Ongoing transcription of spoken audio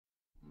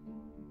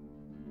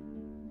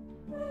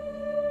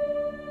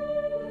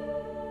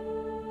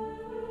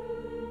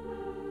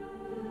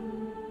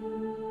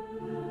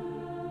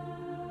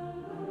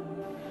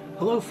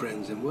Hello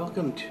friends, and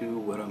welcome to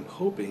what I'm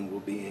hoping will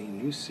be a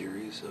new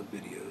series of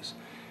videos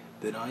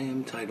that I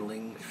am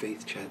titling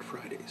Faith Chat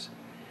Fridays.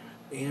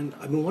 And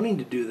I've been wanting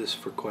to do this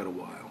for quite a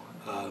while.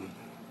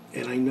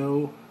 And I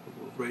know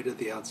right at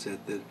the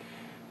outset that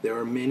there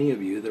are many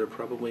of you that are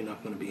probably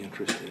not going to be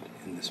interested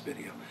in this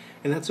video.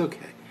 And that's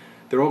okay.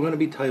 They're all going to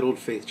be titled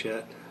Faith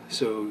Chat,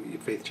 so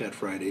Faith Chat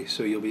Friday,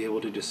 so you'll be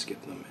able to just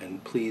skip them.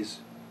 And please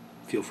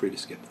feel free to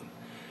skip them.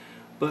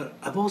 But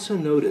I've also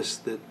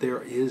noticed that there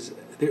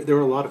are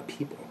a lot of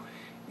people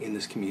in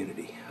this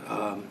community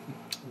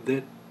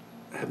that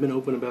have been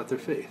open about their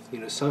faith. You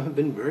know, some have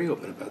been very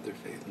open about their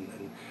faith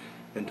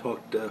and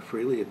talked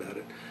freely about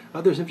it.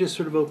 Others have just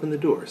sort of opened the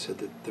door, said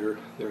that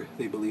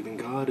they believe in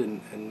God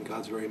and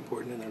God's very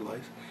important in their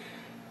life.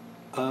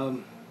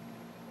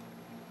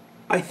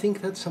 I think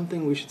that's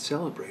something we should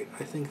celebrate.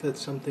 I think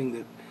that's something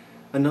that,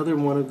 another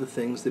one of the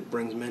things that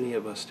brings many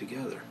of us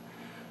together.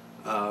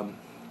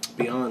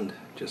 Beyond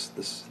just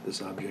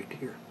this object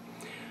here.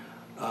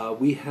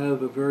 We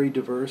have a very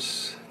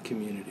diverse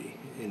community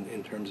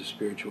in terms of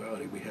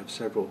spirituality. We have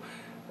several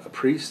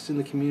priests in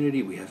the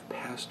community, we have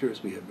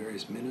pastors, we have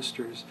various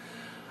ministers,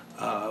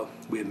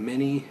 we have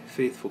many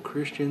faithful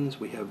Christians,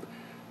 we have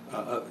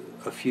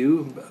a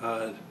few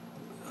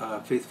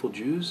faithful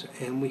Jews,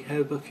 and we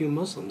have a few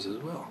Muslims as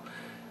well.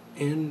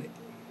 And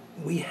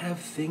we have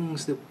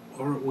things that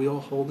we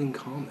all hold in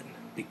common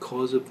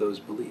because of those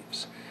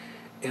beliefs.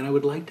 And I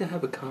would like to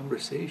have a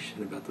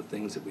conversation about the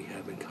things that we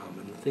have in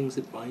common, the things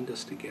that bind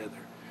us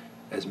together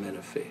as men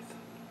of faith.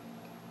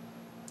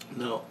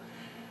 Now,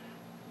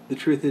 the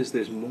truth is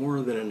there's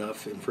more than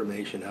enough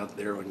information out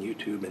there on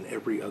YouTube and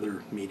every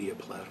other media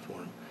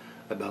platform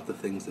about the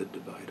things that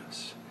divide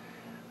us.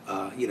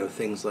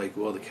 Things like,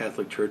 well, the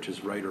Catholic Church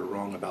is right or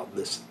wrong about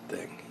this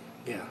thing.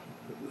 Yeah,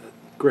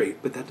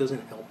 great, but that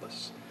doesn't help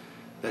us.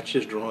 That's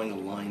just drawing a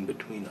line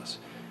between us.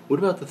 What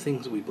about the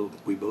things we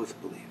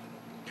both believe?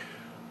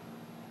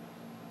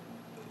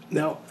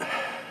 Now,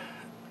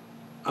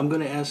 I'm going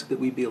to ask that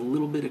we be a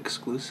little bit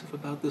exclusive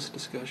about this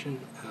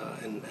discussion,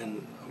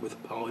 and with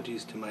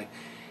apologies to my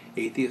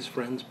atheist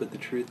friends, but the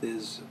truth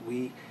is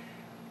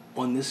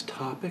on this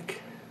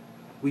topic,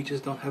 we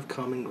just don't have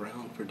common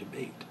ground for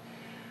debate.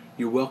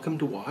 You're welcome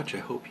to watch, I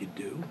hope you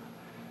do,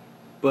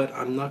 but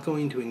I'm not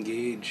going to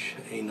engage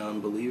a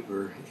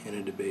non-believer in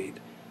a debate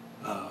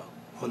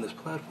on this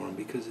platform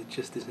because it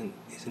just isn't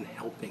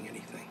helping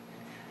anything.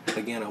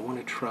 Again, I want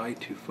to try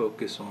to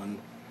focus on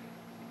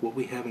what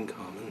we have in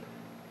common,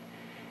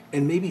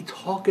 and maybe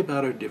talk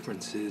about our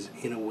differences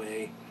in a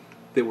way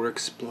that we're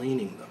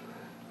explaining them.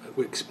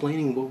 We're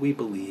explaining what we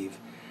believe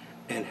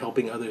and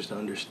helping others to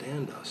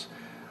understand us,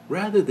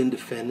 rather than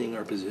defending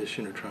our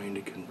position or trying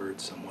to convert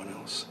someone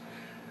else.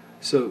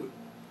 So,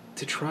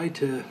 to try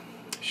to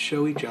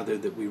show each other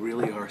that we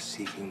really are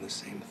seeking the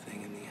same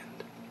thing in the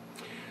end.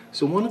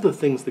 So one of the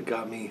things that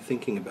got me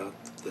thinking about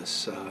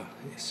this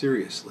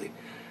seriously,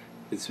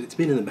 it's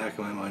been in the back of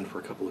my mind for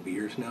a couple of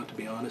years now, to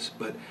be honest,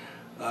 but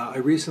I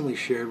recently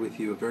shared with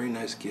you a very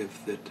nice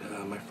gift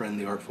that my friend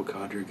the Artful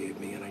Codger gave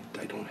me, and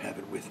I don't have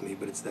it with me,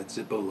 but it's that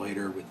Zippo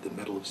lighter with the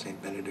Medal of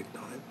St. Benedict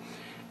on it.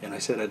 And I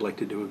said I'd like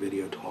to do a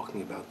video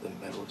talking about the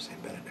Medal of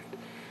St. Benedict.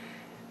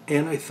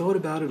 And I thought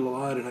about it a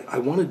lot, and I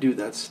want to do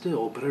that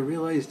still, but I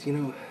realized,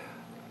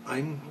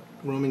 I'm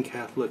Roman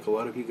Catholic, a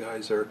lot of you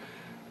guys are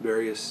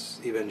various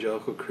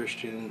evangelical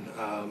Christian.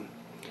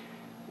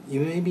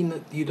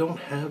 You don't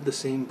have the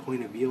same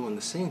point of view on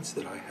the saints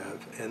that I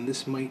have, and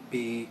this might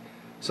be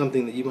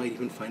something that you might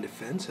even find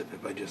offensive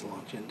if I just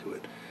launch into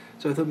it.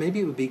 So I thought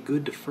maybe it would be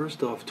good to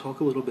first off talk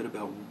a little bit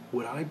about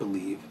what I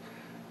believe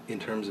in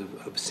terms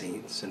of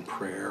saints and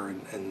prayer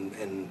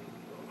and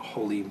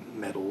holy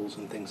medals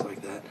and things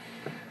like that,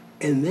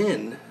 and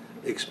then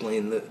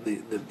explain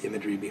the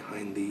imagery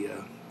behind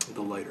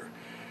the lighter.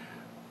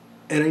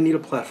 And I need a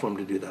platform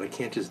to do that. I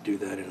can't just do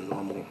that in a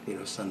normal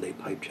Sunday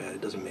pipe chat.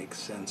 It doesn't make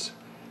sense.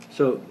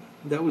 So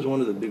that was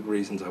one of the big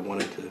reasons I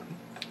wanted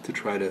to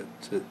try to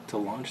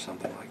launch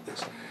something like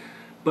this.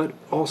 But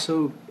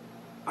also,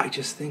 I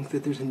just think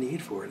that there's a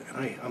need for it, and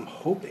I'm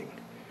hoping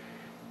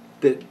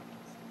that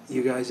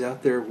you guys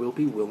out there will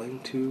be willing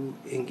to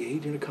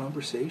engage in a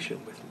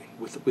conversation with me,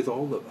 with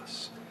all of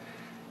us.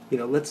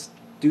 Let's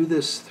do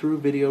this through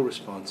video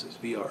responses,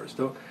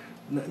 VRs.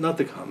 Not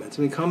the comments.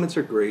 I mean, comments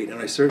are great, and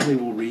I certainly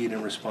will read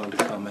and respond to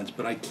comments,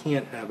 but I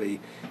can't have a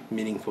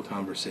meaningful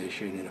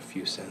conversation in a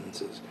few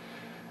sentences.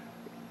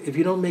 If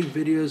you don't make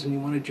videos and you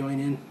want to join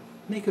in,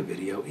 make a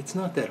video. It's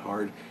not that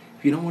hard.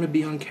 If you don't want to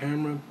be on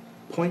camera,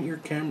 point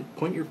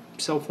your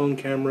cell phone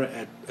camera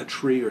at a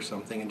tree or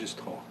something and just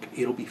talk.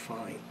 It'll be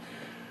fine.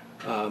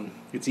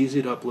 It's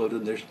easy to upload,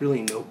 and there's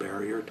really no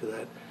barrier to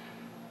that.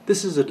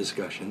 This is a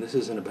discussion. This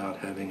isn't about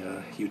having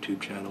a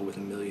YouTube channel with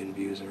 1 million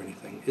views or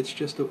anything. It's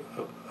just an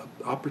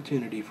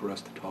opportunity for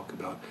us to talk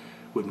about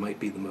what might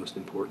be the most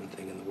important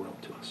thing in the world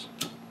to us.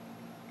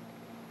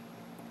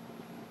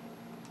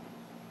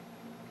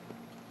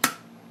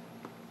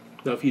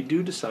 Now, if you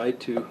do decide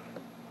to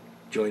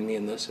join me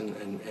in this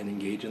and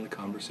engage in the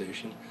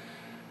conversation,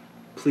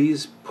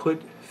 please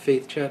put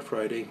Faith Chat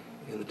Friday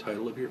in the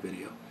title of your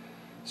video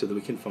so that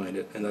we can find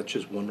it. And that's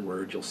just one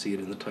word. You'll see it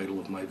in the title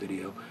of my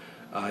video.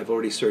 I've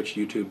already searched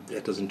YouTube.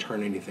 That doesn't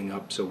turn anything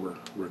up, so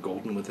we're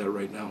golden with that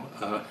right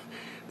now.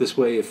 This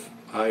way, if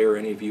I or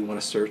any of you want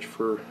to search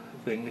for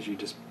things, you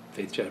just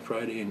Faith Chat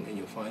Friday and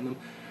you'll find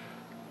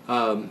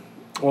them.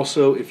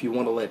 Also, if you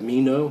want to let me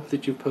know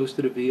that you've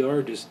posted a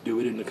VR, just do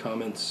it in the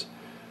comments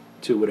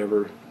to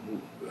whatever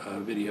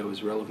video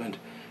is relevant.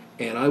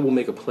 And I will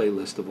make a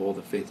playlist of all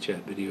the Faith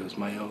Chat videos,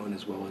 my own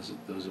as well as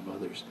those of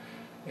others.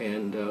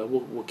 And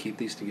we'll keep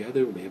these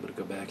together. We'll be able to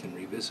go back and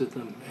revisit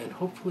them. And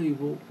hopefully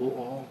we'll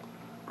all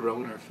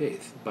grow in our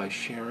faith by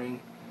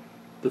sharing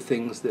the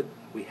things that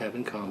we have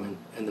in common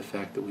and the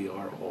fact that we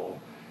are all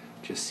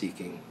just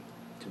seeking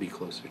to be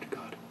closer to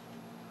God.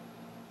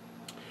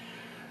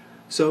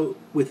 So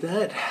with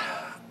that,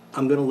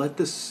 I'm going to let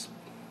this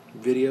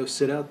video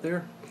sit out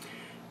there,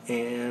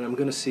 and I'm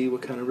going to see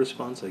what kind of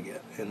response I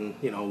get. And,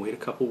 I'll wait a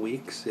couple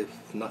weeks.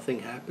 If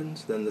nothing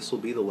happens, then this will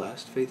be the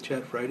last Faith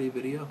Chat Friday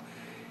video.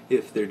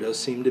 If there does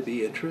seem to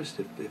be interest,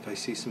 if I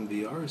see some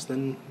VRs,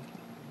 then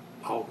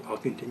I'll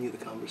continue the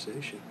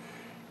conversation.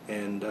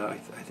 And I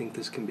think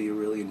this can be a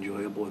really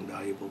enjoyable and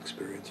valuable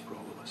experience for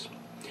all of us.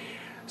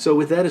 So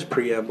with that as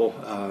preamble,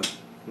 I'm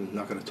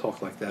not going to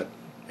talk like that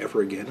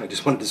ever again. I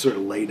just wanted to sort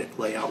of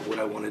lay out what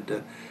I wanted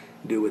to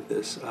do with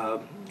this.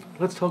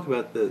 Let's talk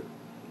about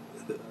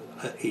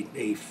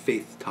a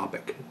faith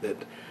topic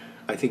that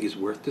I think is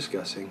worth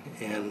discussing,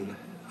 and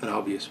an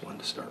obvious one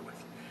to start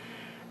with.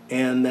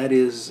 And that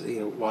is,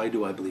 why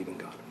do I believe in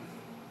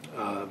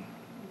God?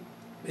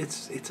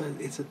 It's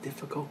a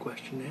difficult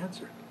question to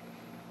answer.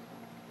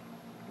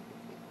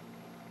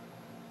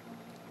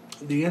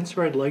 The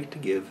answer I'd like to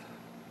give,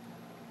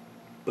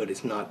 but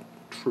it's not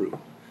true,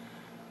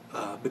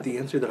 but the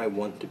answer that I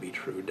want to be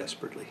true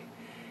desperately,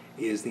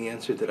 is the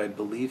answer that I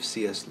believe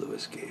C.S.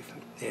 Lewis gave.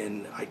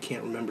 And I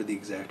can't remember the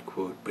exact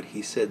quote, but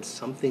he said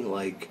something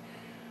like,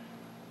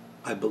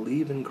 I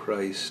believe in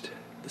Christ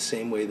the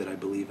same way that I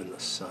believe in the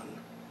sun.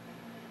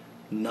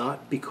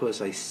 Not because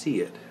I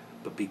see it,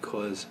 but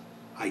because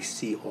I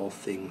see all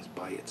things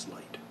by its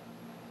light.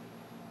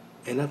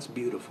 And that's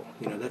beautiful.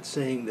 That's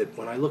saying that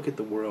when I look at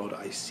the world,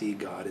 I see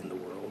God in the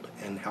world,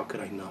 and how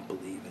could I not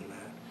believe in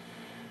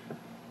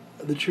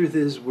that? The truth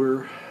is,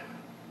 we're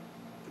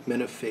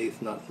men of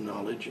faith, not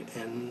knowledge,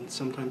 and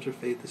sometimes our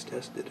faith is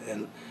tested,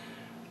 and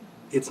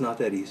it's not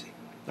that easy.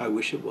 I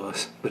wish it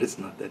was, but it's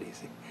not that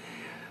easy.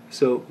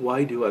 So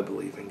why do I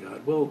believe in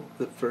God? Well,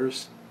 the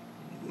first,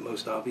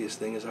 most obvious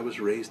thing is I was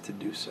raised to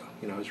do so.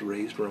 I was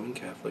raised Roman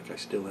Catholic. I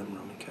still am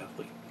Roman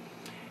Catholic.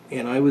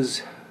 And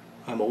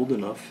I'm old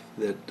enough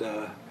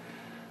that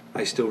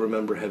I still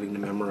remember having to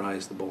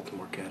memorize the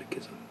Baltimore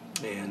Catechism.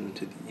 And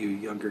to you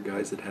younger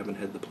guys that haven't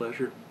had the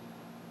pleasure,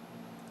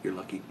 you're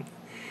lucky.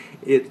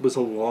 It was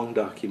a long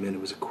document.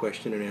 It was a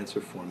question and answer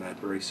format,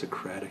 very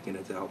Socratic in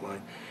its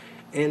outline.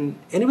 And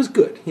it was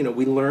good.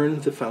 We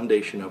learned the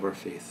foundation of our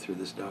faith through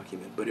this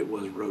document, but it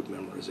was rote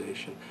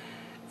memorization.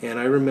 And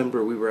I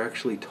remember we were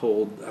actually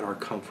told at our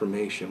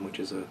confirmation, which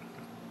is a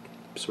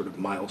sort of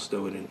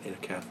milestone in a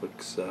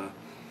Catholic's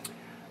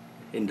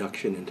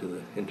induction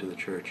into the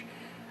church,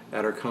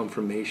 at our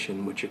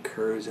confirmation, which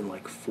occurs in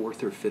like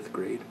 4th or 5th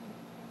grade,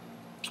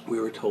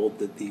 we were told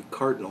that the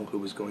cardinal, who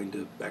was going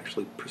to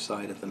actually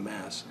preside at the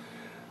Mass,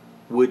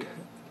 would,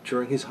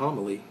 during his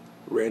homily,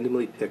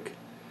 randomly pick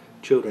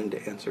children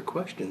to answer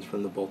questions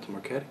from the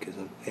Baltimore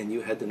Catechism, and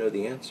you had to know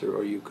the answer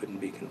or you couldn't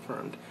be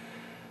confirmed.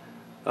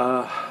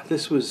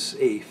 This was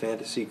a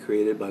fantasy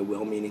created by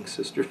well-meaning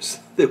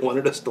sisters that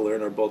wanted us to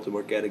learn our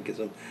Baltimore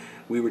Catechism.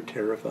 We were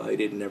terrified.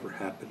 It never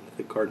happened.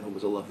 The cardinal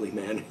was a lovely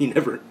man. He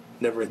never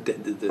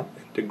intended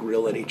to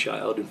grill any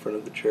child in front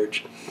of the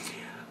church.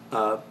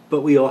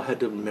 But we all had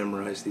to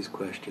memorize these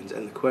questions,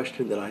 and the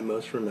question that I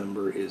most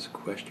remember is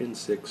question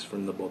 6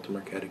 from the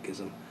Baltimore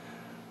Catechism.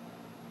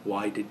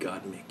 Why did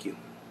God make you?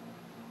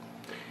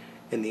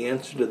 And the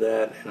answer to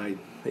that, and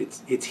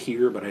it's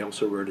here, but I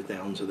also wrote it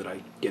down so that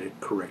I get it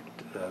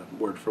correct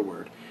word for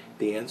word.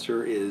 The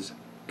answer is,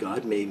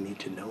 God made me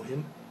to know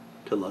Him,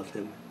 to love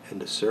Him, and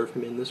to serve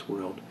Him in this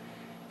world,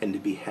 and to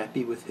be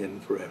happy with Him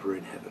forever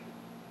in heaven.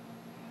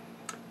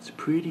 It's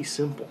pretty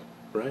simple,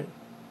 right?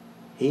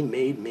 He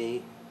made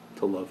me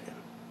to love Him,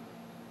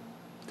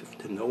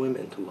 to know Him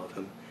and to love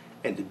Him,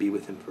 and to be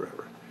with Him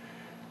forever.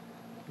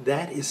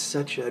 That is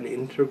such an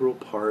integral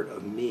part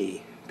of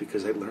me,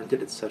 because I learned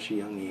it at such a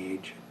young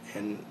age,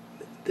 and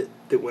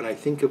that when I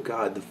think of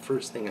God, the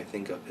first thing I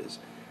think of is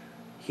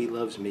He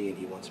loves me and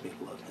He wants me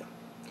to love Him.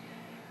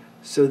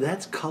 So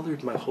that's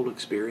colored my whole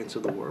experience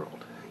of the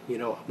world.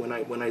 When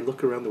I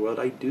look around the world,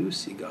 I do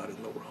see God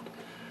in the world.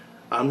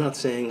 I'm not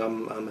saying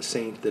I'm a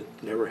saint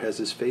that never has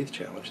his faith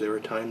challenged. There are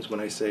times when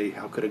I say,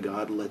 how could a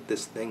God let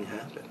this thing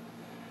happen?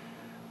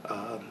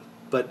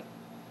 But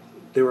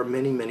there are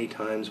many, many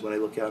times when I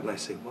look out and I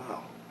say,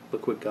 wow,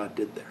 look what God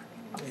did there.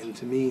 And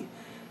to me,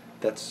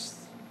 that's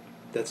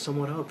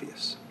somewhat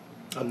obvious.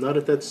 I'm not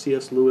at that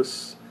C.S.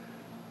 Lewis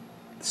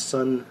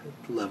sun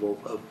level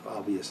of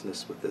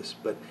obviousness with this,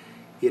 but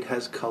it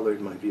has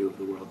colored my view of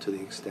the world to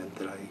the extent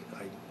that I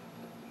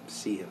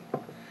see him.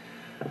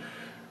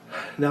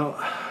 Now,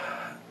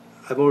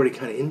 I've already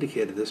kind of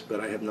indicated this, but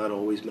I have not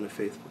always been a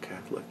faithful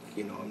Catholic.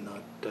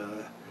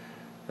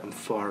 I'm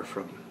far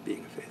from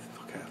being a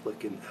faithful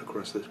Catholic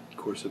across the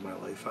course of my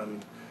life.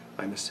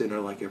 I'm a sinner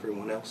like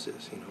everyone else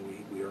is.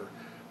 We are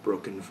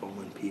broken,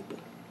 fallen people.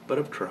 But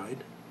I've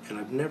tried, and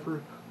I've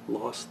never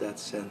lost that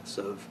sense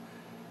of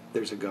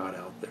there's a God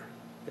out there.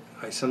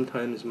 I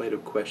sometimes might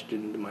have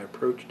questioned my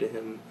approach to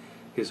him,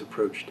 his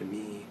approach to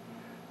me,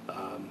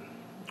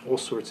 all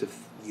sorts of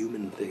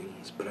human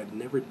things, but I've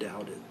never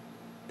doubted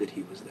that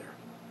he was there.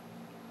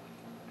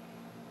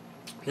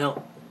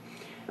 Now,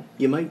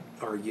 you might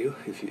argue,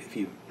 if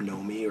you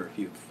know me or if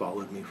you've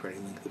followed me for any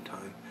length of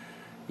time,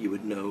 you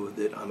would know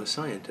that I'm a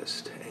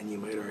scientist, and you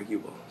might argue,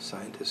 well,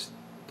 scientists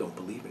don't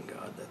believe in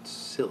God. That's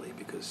silly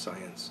because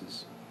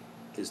science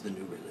is the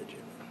new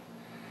religion.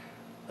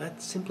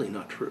 That's simply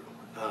not true.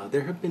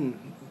 There have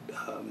been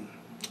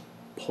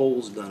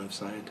polls done of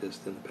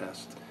scientists in the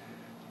past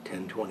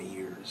 10, 20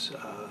 years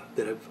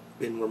that have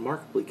been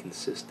remarkably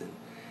consistent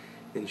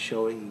in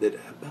showing that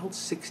about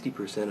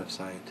 60% of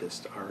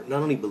scientists are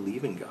not only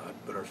believe in God,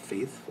 but are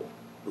faithful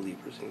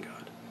believers in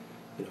God.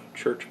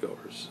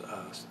 Churchgoers,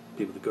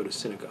 people that go to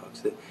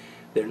synagogues.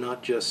 They're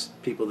not just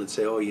people that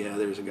say, oh yeah,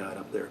 there's a God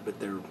up there, but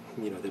they're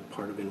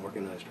part of an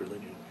organized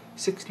religion.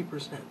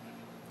 60%.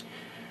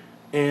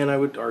 And I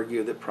would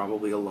argue that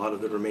probably a lot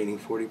of the remaining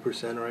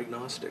 40% are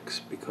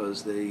agnostics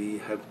because they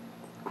have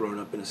grown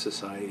up in a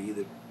society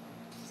that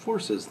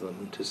forces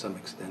them to some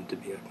extent to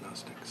be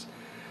agnostics.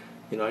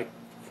 I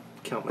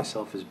count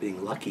myself as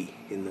being lucky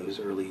in those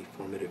early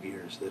formative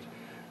years that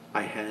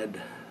I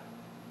had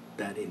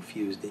that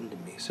infused into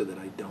me so that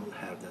I don't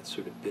have that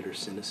sort of bitter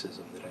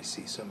cynicism that I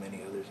see so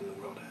many others in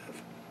the world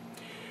have.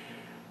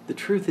 The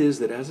truth is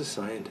that as a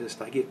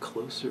scientist, I get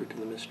closer to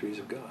the mysteries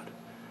of God.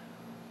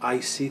 I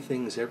see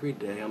things every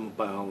day. I'm a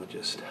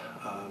biologist.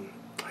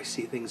 I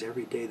see things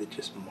every day that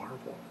just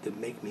marvel, that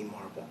make me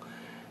marvel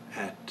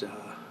at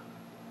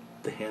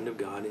the hand of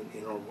God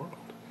in our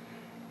world.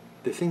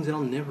 They're things that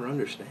I'll never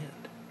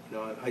understand.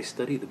 I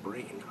study the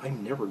brain.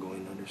 I'm never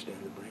going to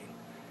understand the brain.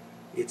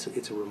 It's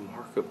a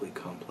remarkably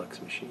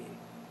complex machine.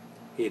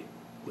 It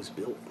was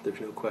built. There's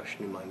no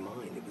question in my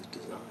mind. It was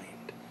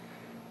designed.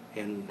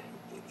 And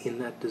in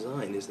that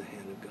design is the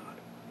hand of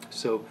God.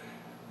 So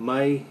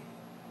my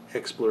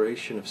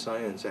exploration of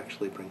science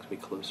actually brings me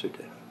closer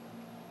to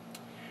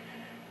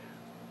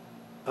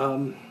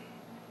him.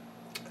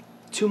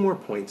 Two more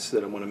points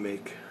that I want to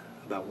make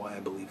about why I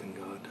believe in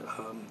God.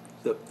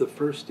 The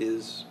first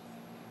is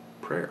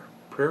prayer.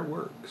 Prayer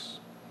works.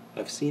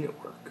 I've seen it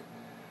work.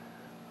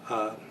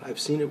 I've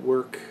seen it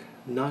work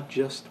not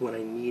just when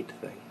I need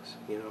things,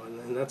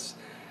 and that's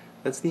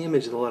the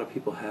image that a lot of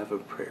people have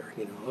of prayer.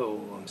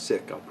 Oh, I'm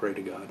sick, I'll pray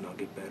to God and I'll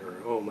get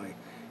better. Oh, my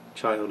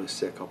child is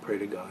sick, I'll pray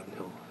to God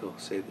and he'll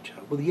save the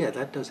child. Well, yeah,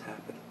 that does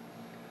happen,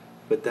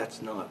 but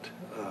that's not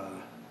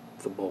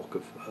the bulk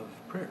of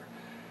prayer.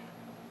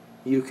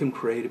 You can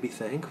pray to be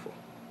thankful.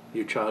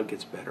 Your child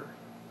gets better.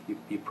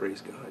 You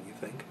praise God. You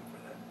thank Him for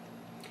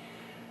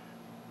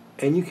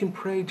that. And you can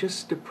pray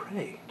just to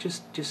pray,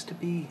 just to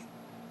be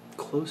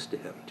close to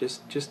Him,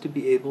 just to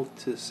be able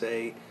to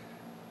say,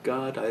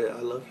 God, I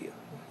love you.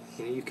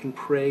 You can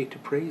pray to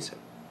praise Him,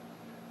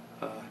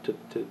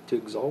 to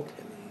exalt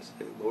Him and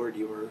say, Lord,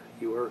 you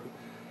are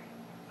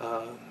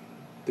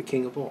the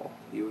King of all.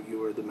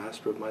 You are the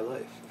master of my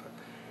life.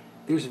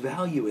 There's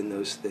value in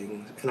those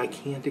things, and I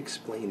can't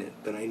explain it,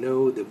 but I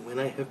know that when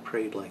I have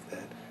prayed like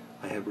that,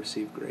 I have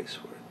received grace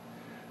for it.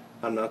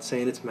 I'm not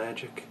saying it's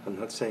magic. I'm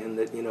not saying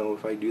that,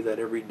 if I do that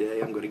every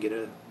day, I'm going to get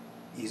a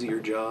easier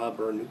job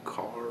or a new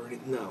car or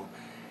anything. No.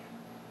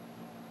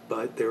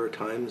 But there are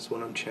times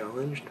when I'm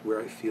challenged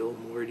where I feel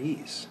more at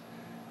ease.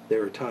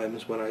 There are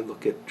times when I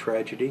look at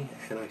tragedy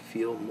and I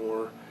feel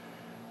more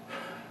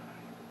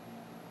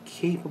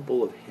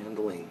capable of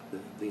handling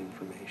the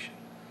information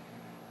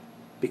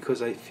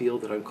because I feel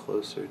that I'm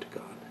closer to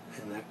God,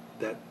 and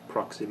that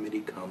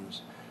proximity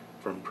comes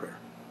from prayer.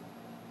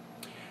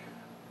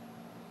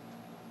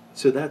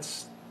 So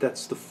that's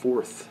the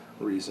fourth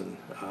reason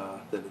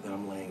that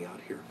I'm laying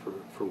out here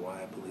for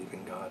why I believe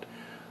in God.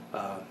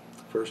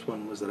 First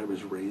one was that I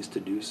was raised to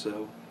do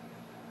so.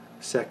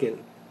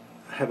 Second,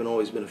 I haven't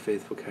always been a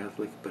faithful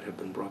Catholic, but have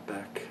been brought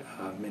back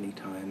many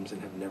times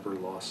and have never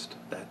lost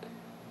that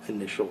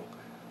initial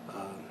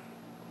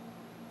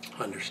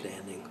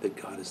understanding that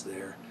God is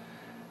there.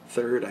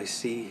 Third, I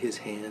see His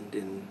hand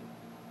in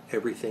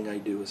everything I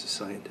do as a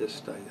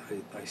scientist.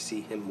 I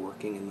see Him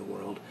working in the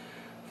world.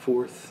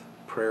 Fourth,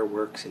 prayer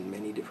works in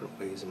many different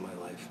ways in my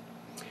life.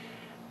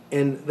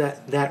 And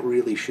that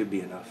really should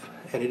be enough,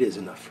 and it is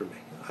enough for me.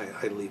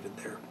 I leave it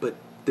there. But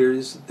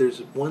there's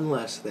one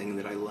last thing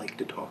that I like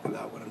to talk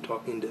about when I'm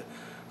talking to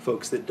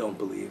folks that don't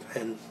believe,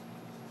 and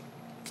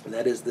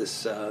that is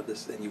this,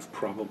 and you've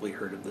probably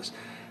heard of this.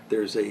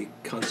 There's a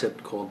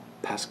concept called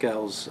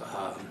Pascal's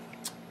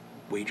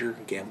wager,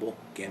 gamble,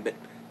 gambit.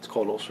 It's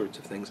called all sorts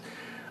of things.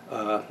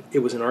 It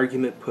was an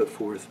argument put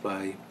forth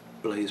by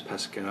Blaise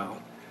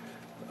Pascal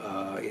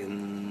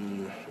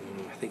in,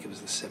 I think it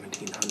was the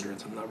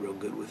 1700s. I'm not real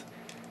good with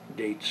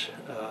dates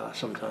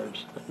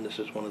sometimes, and this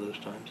is one of those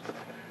times.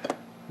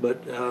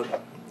 But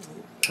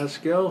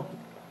Pascal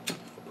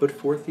put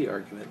forth the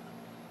argument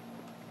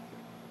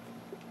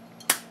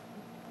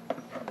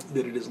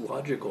that it is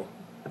logical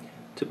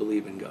to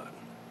believe in God,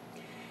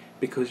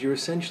 because you're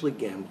essentially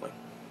gambling.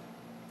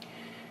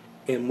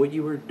 And what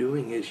you are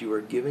doing is you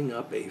are giving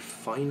up a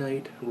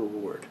finite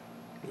reward.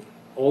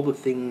 All the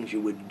things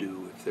you would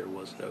do if there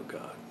was no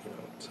God.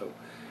 So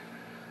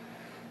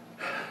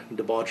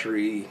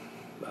debauchery,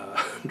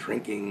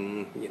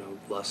 drinking,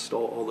 lust,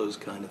 all those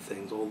kind of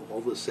things,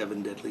 all the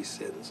 7 deadly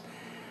sins.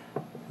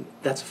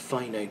 That's a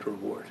finite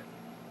reward.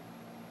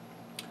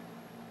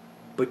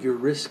 But you're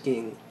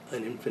risking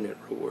an infinite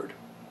reward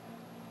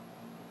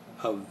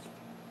of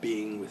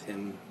being with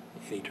Him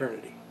in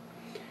eternity.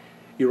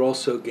 You're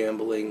also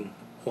gambling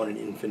on an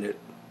infinite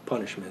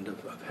punishment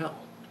of hell.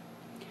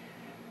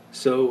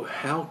 So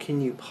how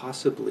can you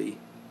possibly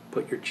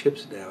put your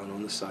chips down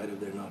on the side of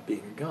there not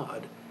being a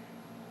God?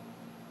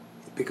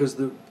 Because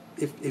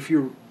if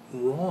you're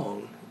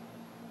wrong,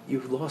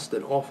 you've lost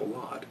an awful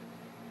lot.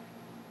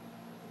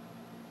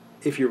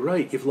 If you're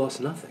right, you've lost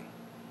nothing.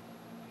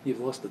 You've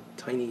lost a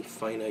tiny,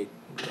 finite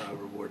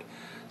reward.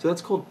 So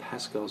that's called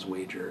Pascal's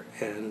wager,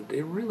 and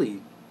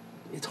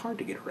it's hard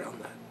to get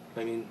around that.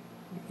 I mean,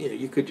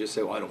 you could just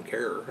say, well, I don't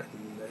care,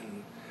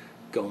 and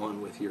go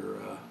on with your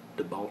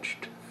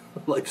debauched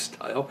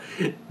lifestyle.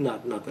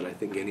 Not that I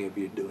think any of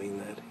you are doing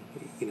that,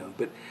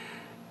 but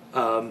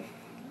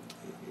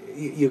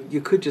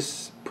you could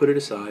just put it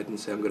aside and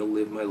say, I'm going to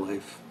live my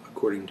life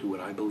according to what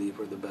I believe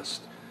are the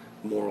best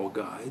moral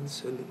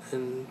guides,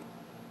 and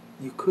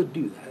you could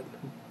do that,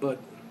 but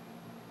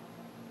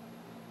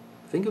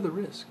think of the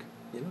risk,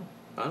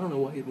 I don't know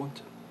why you'd want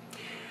to.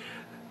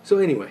 So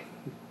anyway,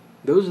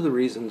 those are the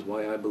reasons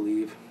why I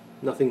believe.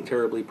 Nothing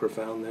terribly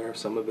profound there.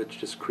 Some of it's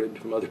just cribbed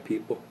from other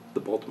people, the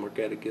Baltimore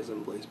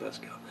Catechism, Blaise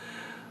Pascal.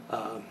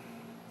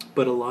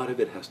 But a lot of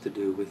it has to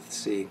do with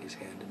seeing His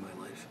hand in my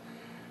life.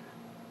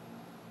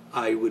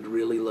 I would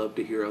really love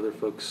to hear other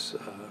folks'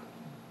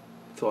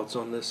 thoughts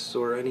on this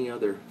or any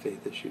other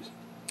faith issues.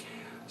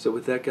 So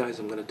with that, guys,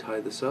 I'm going to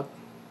tie this up.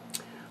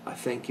 I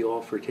thank you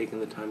all for taking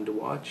the time to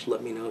watch.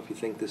 Let me know if you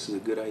think this is a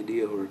good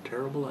idea or a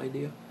terrible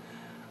idea,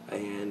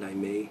 and I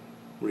may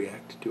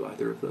react to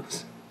either of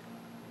those.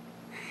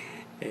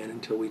 And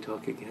until we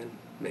talk again,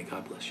 may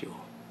God bless you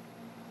all.